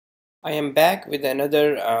I am back with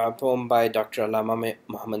another poem by Dr. Allama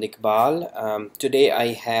Muhammad Iqbal. Today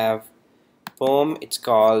I have a poem. It's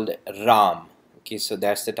called Raam. Okay, so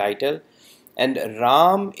that's the title. And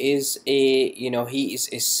Raam is he is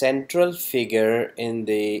a central figure in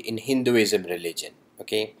Hinduism religion.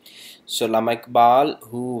 Okay, so Allama Iqbal,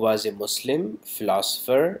 who was a Muslim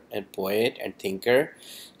philosopher and poet and thinker,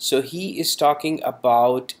 so he is talking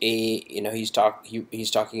about he's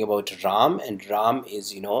talking about Ram, and Ram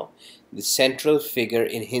is the central figure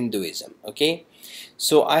in Hinduism. Okay,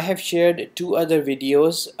 so I have shared two other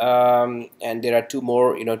videos, and there are two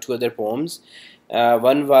more, two other poems.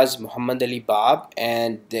 One was Muhammad Ali Bab,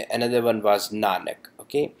 and another one was Nanak.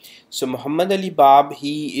 Okay, so Muhammad Ali Bab,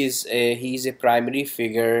 he is a primary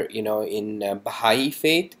figure, in Baha'i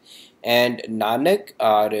faith, and Nanak,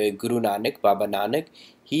 or Guru Nanak, Baba Nanak,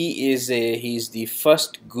 he is the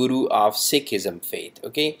first guru of Sikhism faith.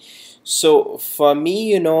 Okay, so for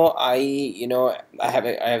me, I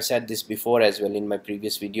have said this before as well in my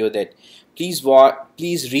previous video, that please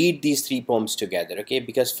read these three poems together. Okay,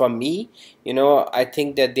 because for me, I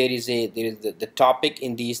think that there is the topic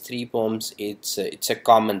in these three poems. It's a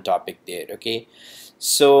common topic there. Okay,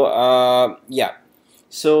 so yeah,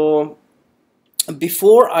 so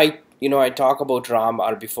before I talk about Ram,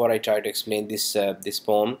 or before I try to explain this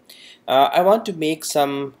poem, I want to make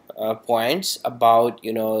some points about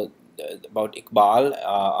about Iqbal,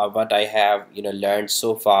 what I have learned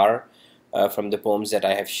so far from the poems that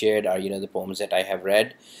I have shared, or the poems that I have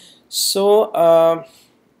read. So Allama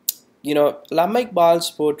Iqbal's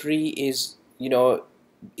poetry is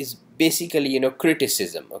basically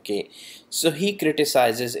criticism. Okay, so he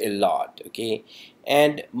criticizes a lot. Okay,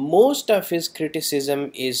 and most of his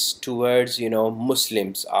criticism is towards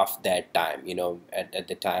Muslims of that time, at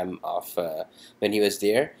the time of when he was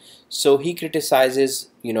there. So he criticizes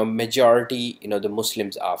majority, the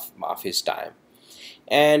Muslims of his time.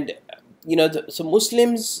 And so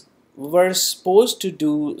Muslims were supposed to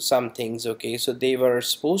do some things. Okay, so they were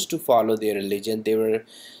supposed to follow their religion. They were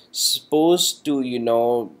supposed to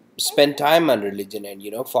spend time on religion, and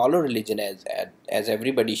follow religion as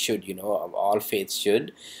everybody should, all faiths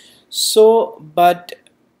should. So but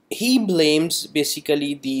he blames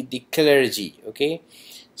basically the clergy. Okay,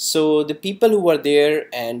 so the people who were there,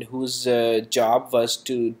 and whose job was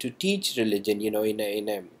to teach religion,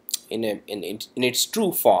 in its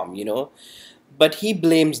true form, but he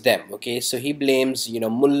blames them. Okay, so he blames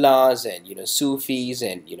mullahs, and Sufis,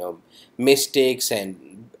 and mystics,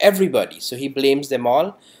 and everybody. So he blames them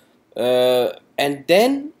all, uh, and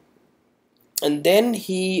then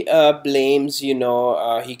he blames,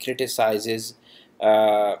 he criticizes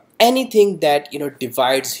anything that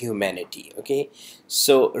divides humanity. Okay,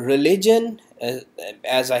 so religion,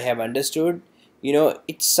 as I have understood,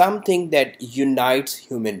 it's something that unites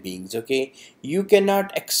human beings. Okay, you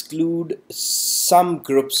cannot exclude some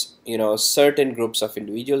groups, certain groups of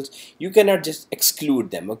individuals. You cannot just exclude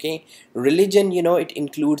them. Okay, religion, it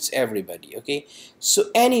includes everybody. Okay, so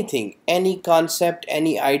anything, any concept,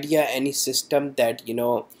 any idea, any system that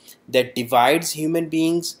that divides human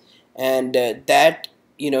beings, and that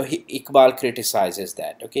Iqbal criticizes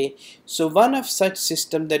that. Okay, so one of such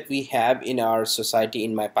system that we have in our society,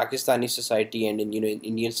 in my Pakistani society, and in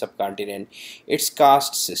Indian subcontinent, it's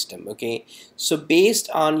caste system. Okay, so based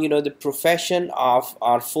on the profession of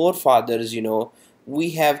our forefathers,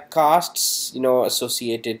 we have castes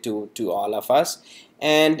associated to all of us.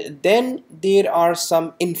 And then there are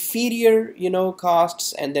some inferior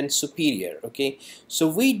castes, and then superior. Okay, so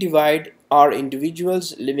we divide our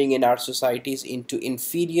individuals living in our societies into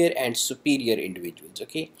inferior and superior individuals.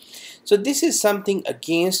 Okay, so this is something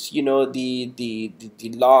against the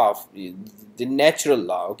law of the natural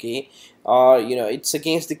law. Okay, or it's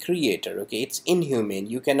against the creator. Okay, it's inhumane.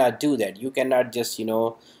 You cannot do that. You cannot just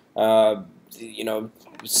uh, you know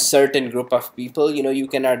certain group of people, you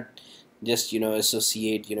cannot just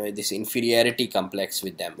associate this inferiority complex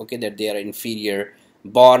with them. Okay, that they are inferior,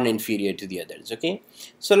 born inferior to the others. Okay,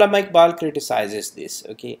 so Allama Iqbal criticizes this.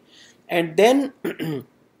 Okay, and then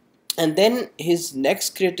and then his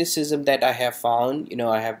next criticism that I have found,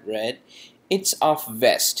 I have read, it's of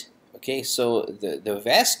West. Okay, so the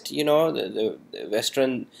West, the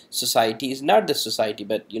Western society is not the society,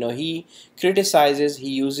 but he criticizes, he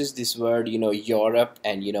uses this word, Europe,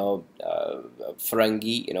 and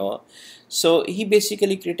Ferengi, so he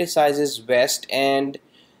basically criticizes West. And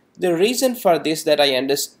the reason for this, that I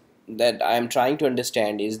am trying to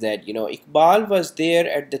understand, is that Iqbal was there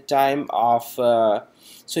at the time of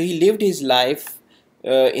so he lived his life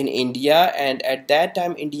in India, and at that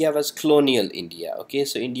time India was colonial India. Okay,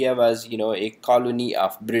 so India was, a colony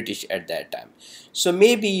of British at that time. So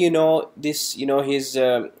maybe, this,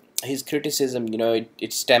 his criticism,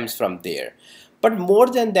 it stems from there. But more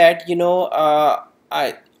than that,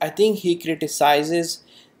 I think he criticizes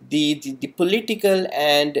the political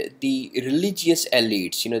and the religious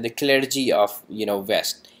elites, the clergy of,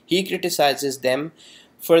 West. He criticizes them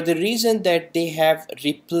for the reason that they have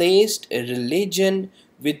replaced religion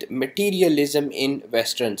with materialism in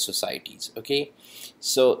Western societies. Okay,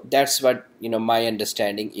 so that's what, my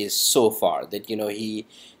understanding is so far, that, he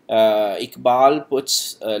Iqbal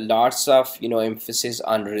puts lots of, emphasis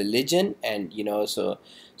on religion, and, so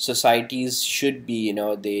societies should be,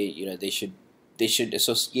 they should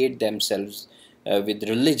associate themselves with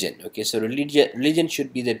religion. Okay, so religion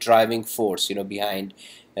should be the driving force, behind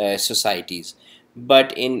societies.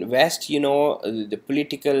 But in West, the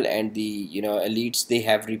political and the, elites, they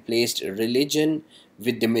have replaced religion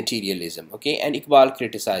with the materialism. Okay, and Iqbal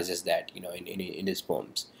criticizes that, in his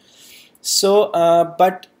poems. So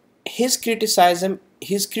but his criticism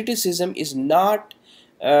is not,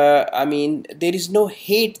 I mean, there is no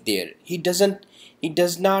hate there. He does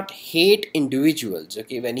not hate individuals.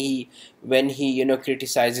 Okay, when he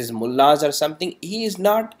criticizes mullahs or something, he is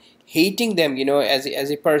not hating them, as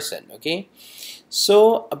a person. Okay,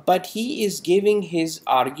 so but he is giving his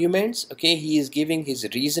arguments. Okay, he is giving his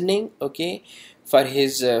reasoning. Okay, for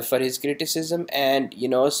his criticism, and,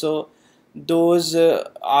 so those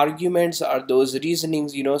arguments or those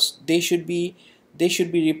reasonings, they should be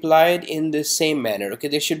replied in the same manner. Okay,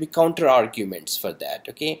 there should be counter arguments for that.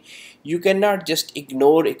 Okay, you cannot just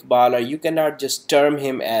ignore Iqbal, or you cannot just term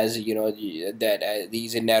him as, that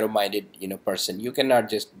he's a narrow-minded, person. You cannot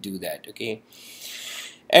just do that. Okay,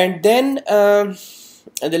 and then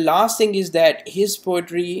the last thing is that his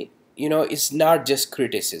poetry, is not just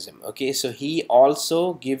criticism. Okay, so he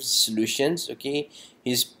also gives solutions. Okay,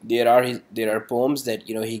 there are poems that,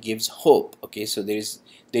 he gives hope. Okay, so there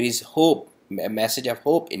is hope, a message of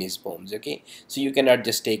hope in his poems. Okay, so you cannot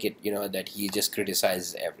just take it, that he just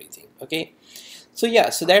criticizes everything. Okay, so yeah,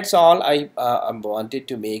 so that's all I wanted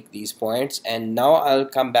to make these points, and now I'll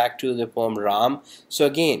come back to the poem Raam. So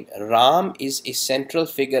again, Raam is a central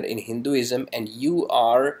figure in Hinduism, and you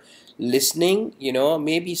are listening,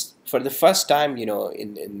 maybe for the first time, you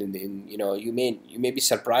may be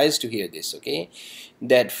surprised to hear this. Okay,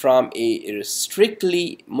 that from a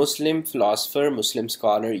strictly Muslim philosopher, Muslim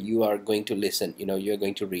scholar, you are going to listen. You're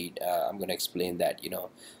going to read. I'm going to explain that.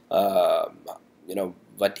 Uh,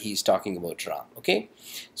 what he's talking about Ram. Okay,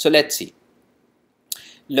 so let's see.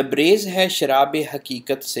 लबरेज है शराब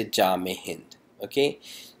हकीकत से जाम Hind. Okay,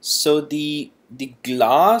 so the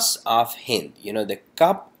glass of Hind, the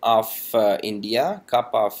cup of India,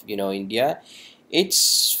 India,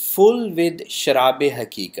 it's full with sharabe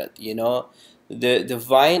hakikat, the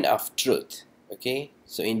wine of truth. Okay,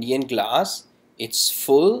 so Indian glass, it's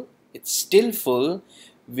full, it's still full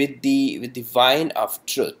with the wine of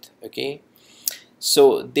truth. Okay,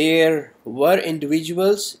 so there were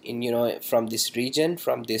individuals in, from this region,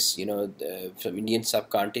 from this, from Indian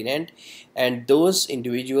subcontinent, and those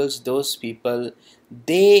individuals, those people,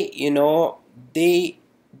 they,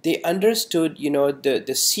 they understood,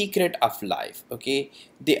 the secret of life. Okay,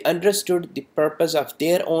 they understood the purpose of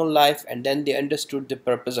their own life, and then they understood the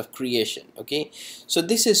purpose of creation. Okay, so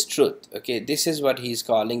this is truth. Okay, this is what he's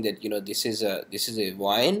calling that, this is a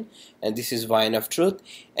wine, and this is wine of truth,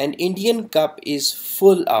 and Indian cup is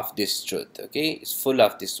full of this truth. Okay, it's full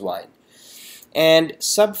of this wine. And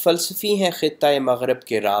सब फलसफी हैं ख़ित्ता मगरब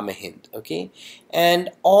के Ram Hind. Okay, and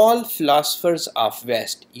all philosophers of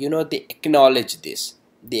West, they acknowledge this.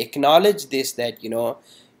 They acknowledge this, that, the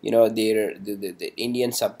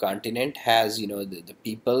Indian subcontinent has, the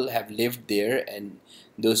people have lived there, and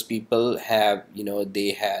those people have,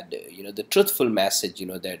 they had, the truthful message,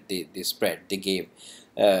 that they spread, they gave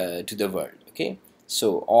to the world. Okay,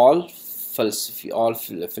 so all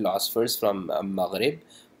philosophers from Maghrib,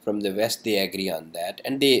 from the West, they agree on that,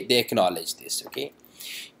 and they acknowledge this. Okay,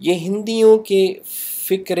 ये हिंदियों के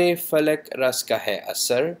फ़िक्र फलक रस का है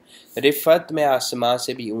असर, रिफ़त में आसमां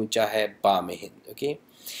से भी ऊंचा है balm Hind. Okay,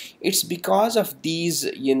 it's because of these,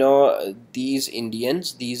 these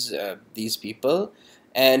Indians, these people,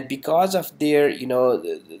 and because of their,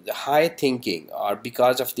 the high thinking, or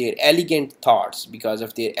because of their elegant thoughts, because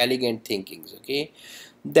of their elegant thinkings. Okay,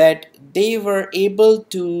 that they were able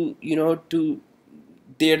to,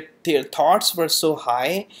 their thoughts were so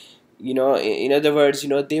high. In other words,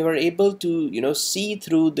 they were able to, see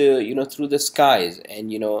through the, through the skies,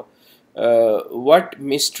 and, what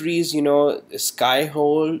mysteries, the sky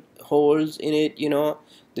holds in it,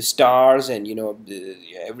 the stars, and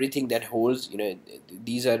everything that holds,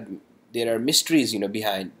 these are, there are mysteries,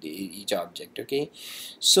 behind each object. Okay,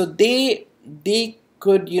 so they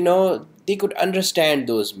could, they could understand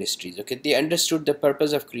those mysteries. Okay, they understood the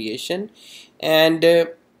purpose of creation. And uh,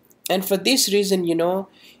 and for this reason,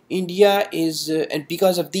 India is, and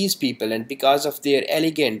because of these people and because of their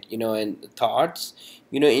elegant, and thoughts,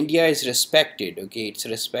 India is respected. Okay, it's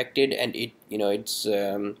respected, and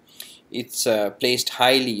it's placed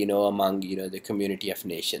highly, among, the community of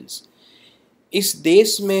nations. इस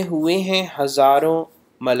देश में हुए हैं हजारों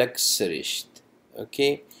Malak सरिश्त.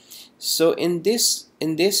 Okay, so in this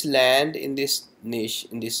land, in this nation,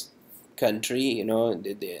 in this country,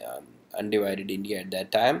 the undivided India at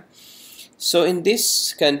that time. So in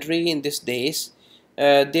this country, in this days,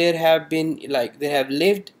 there have been, like, there have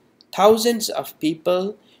lived thousands of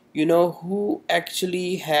people, who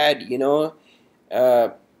actually had, uh,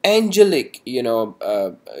 angelic,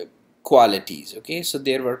 qualities. Okay, so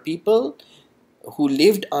there were people who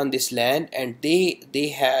lived on this land, and they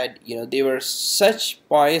had, they were such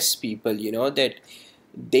pious people, that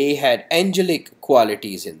they had angelic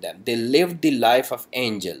qualities in them. They lived the life of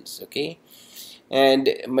angels. Okay, and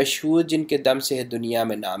मशहूर जिनके दम से है दुनिया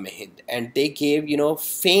में नाम Hind, and they gave,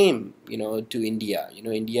 fame, to India.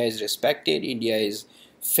 India is respected, India is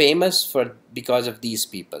famous for, because of these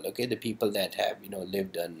people. Okay, the people that have,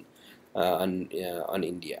 lived on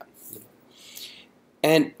India.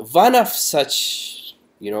 And one of such,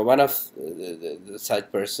 one of the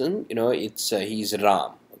such person, it's he's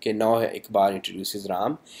Ram. Okay, now Iqbal introduces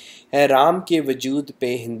Ram. है राम के वजूद पे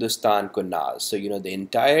हिंदुस्तान को नाज. So, the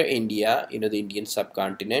entire India, the Indian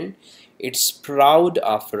subcontinent, it's proud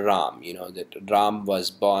of Ram. That Ram was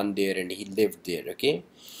born there and he lived there. Okay,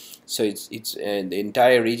 so it's the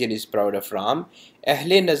entire region is proud of Ram.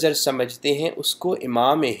 अहले नज़र समझते हैं उसको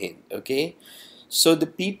इमाम Hind. Okay, so the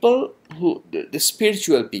people who, the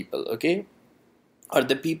spiritual people, okay, or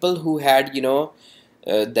the people who had,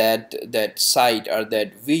 that sight or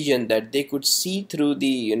that vision, that they could see through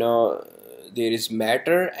the, there is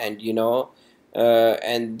matter, and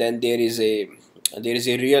and then there is a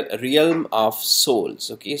real realm of souls.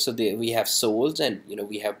 Okay, so we have souls, and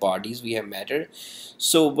we have bodies, we have matter.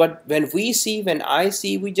 So when I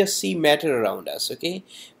see, we just see matter around us. Okay,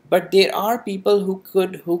 but there are people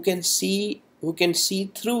who can see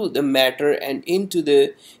through the matter and into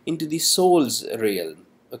the soul's realm.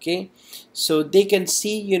 Okay, so they can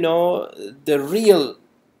see, the real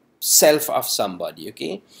self of somebody.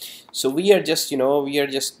 Okay, so we are just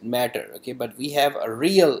matter. Okay, but we have a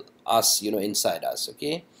real us, inside us.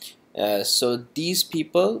 Okay, so these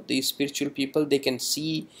people, these spiritual people, they can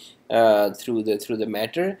see through the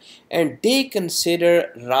matter, and they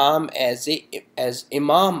consider Ram as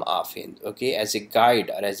Imam of Hind. Okay, as a guide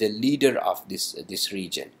or as a leader of this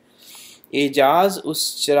region. Ejaz उस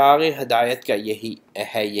चिराग हदायत का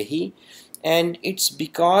यही, and it's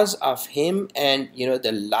because of him, and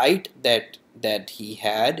the light that he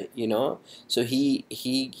had, so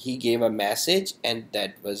he gave a message, and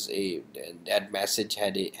that message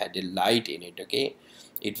had a light in it. Okay,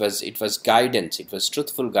 it was guidance, it was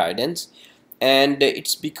truthful guidance, and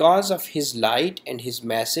it's because of his light and his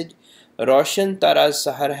message, रोशन तारा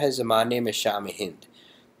सहर है ज़माने में शाम Hind,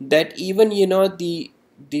 that even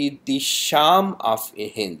the sham of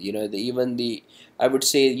Hind, I would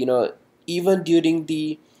say, even during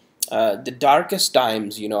the darkest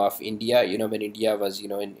times, of India, when India was,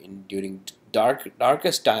 during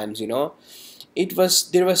darkest times,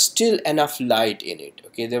 there was still enough light in it.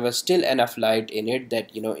 Okay, there was still enough light in it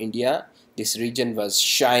that, India, this region was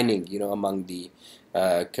shining, among the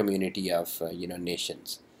community of,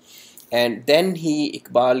 nations. And then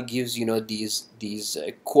Iqbal gives, these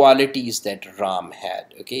qualities that Ram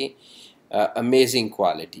had. Okay, amazing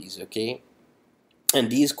qualities. Okay, and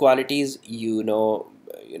these qualities,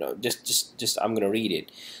 just I'm gonna read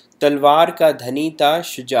it. तलवार का धनी था,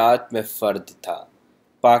 शुजात में फर्द था,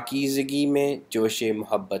 पाकीज़गी में जोशे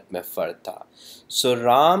मोहब्बत में फर्द था. So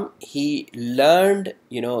Ram, he learned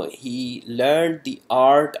the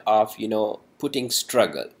art of, putting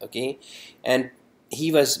struggle. Okay, and he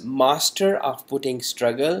was master of putting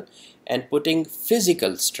struggle and putting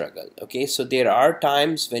physical struggle. Okay, so there are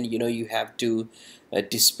times when, you have to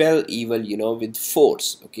dispel evil, with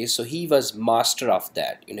force. Okay, so he was master of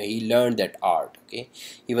that. He learned that art. Okay,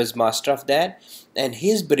 he was master of that, and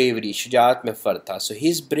his bravery, shujaat mein fard tha, so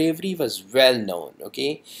his bravery was well known.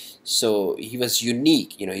 Okay, so he was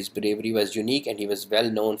unique. His bravery was unique, and he was well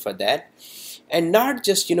known for that. And not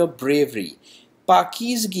just, bravery,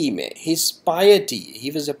 Pakizgi mein, his piety, he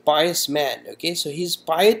was a pious man. Okay, so his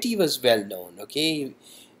piety was well known. Okay,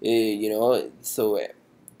 so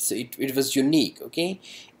it was unique, okay.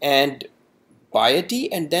 And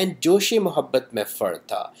piety, and then Joshe Mohabbat mein fard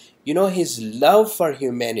tha, his love for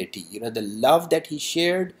humanity, the love that he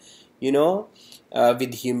shared, you know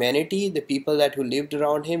with humanity, the people that who lived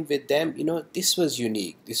around him, with them, this was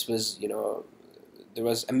unique. This was, there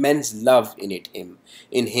was immense love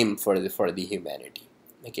in him for the humanity,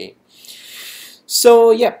 okay.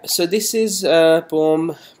 So yeah, so this is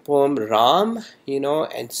poem Raam,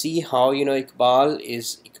 and see how, Iqbal,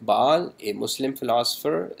 a Muslim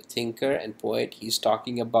philosopher, thinker, and poet. He's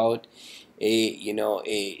talking about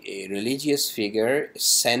a religious figure,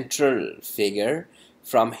 central figure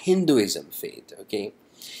from Hinduism faith. Okay,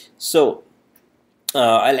 so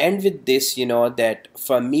I'll end with this, that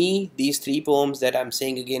for me, these three poems that I'm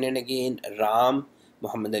saying again and again, Ram,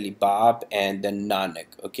 Muhammad Ali Bab, and then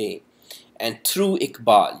Nanak, okay. And through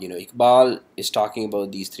Iqbal, Iqbal is talking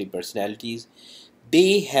about these three personalities.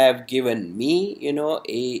 They have given me,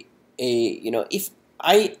 if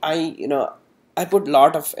I put a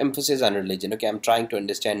lot of emphasis on religion, okay, I'm trying to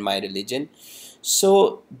understand my religion.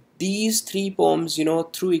 So these three poems,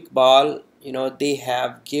 through Iqbal, they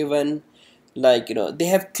have given, like, they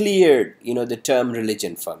have cleared, the term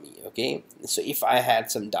religion for me, okay. So if I had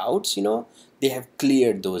some doubts, they have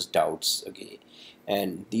cleared those doubts, okay.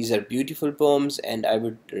 And these are beautiful poems, and I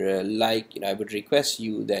would I would request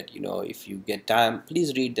you that, if you get time,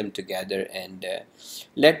 please read them together, and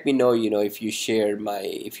let me know, if you share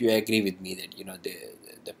if you agree with me that,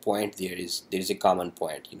 the point, there is a common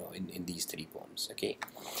point, in these three poems, okay.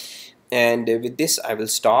 And with this, I will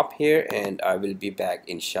stop here, and I will be back,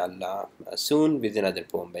 inshallah, soon with another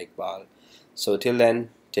poem by Iqbal. So till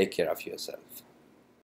then, take care of yourself.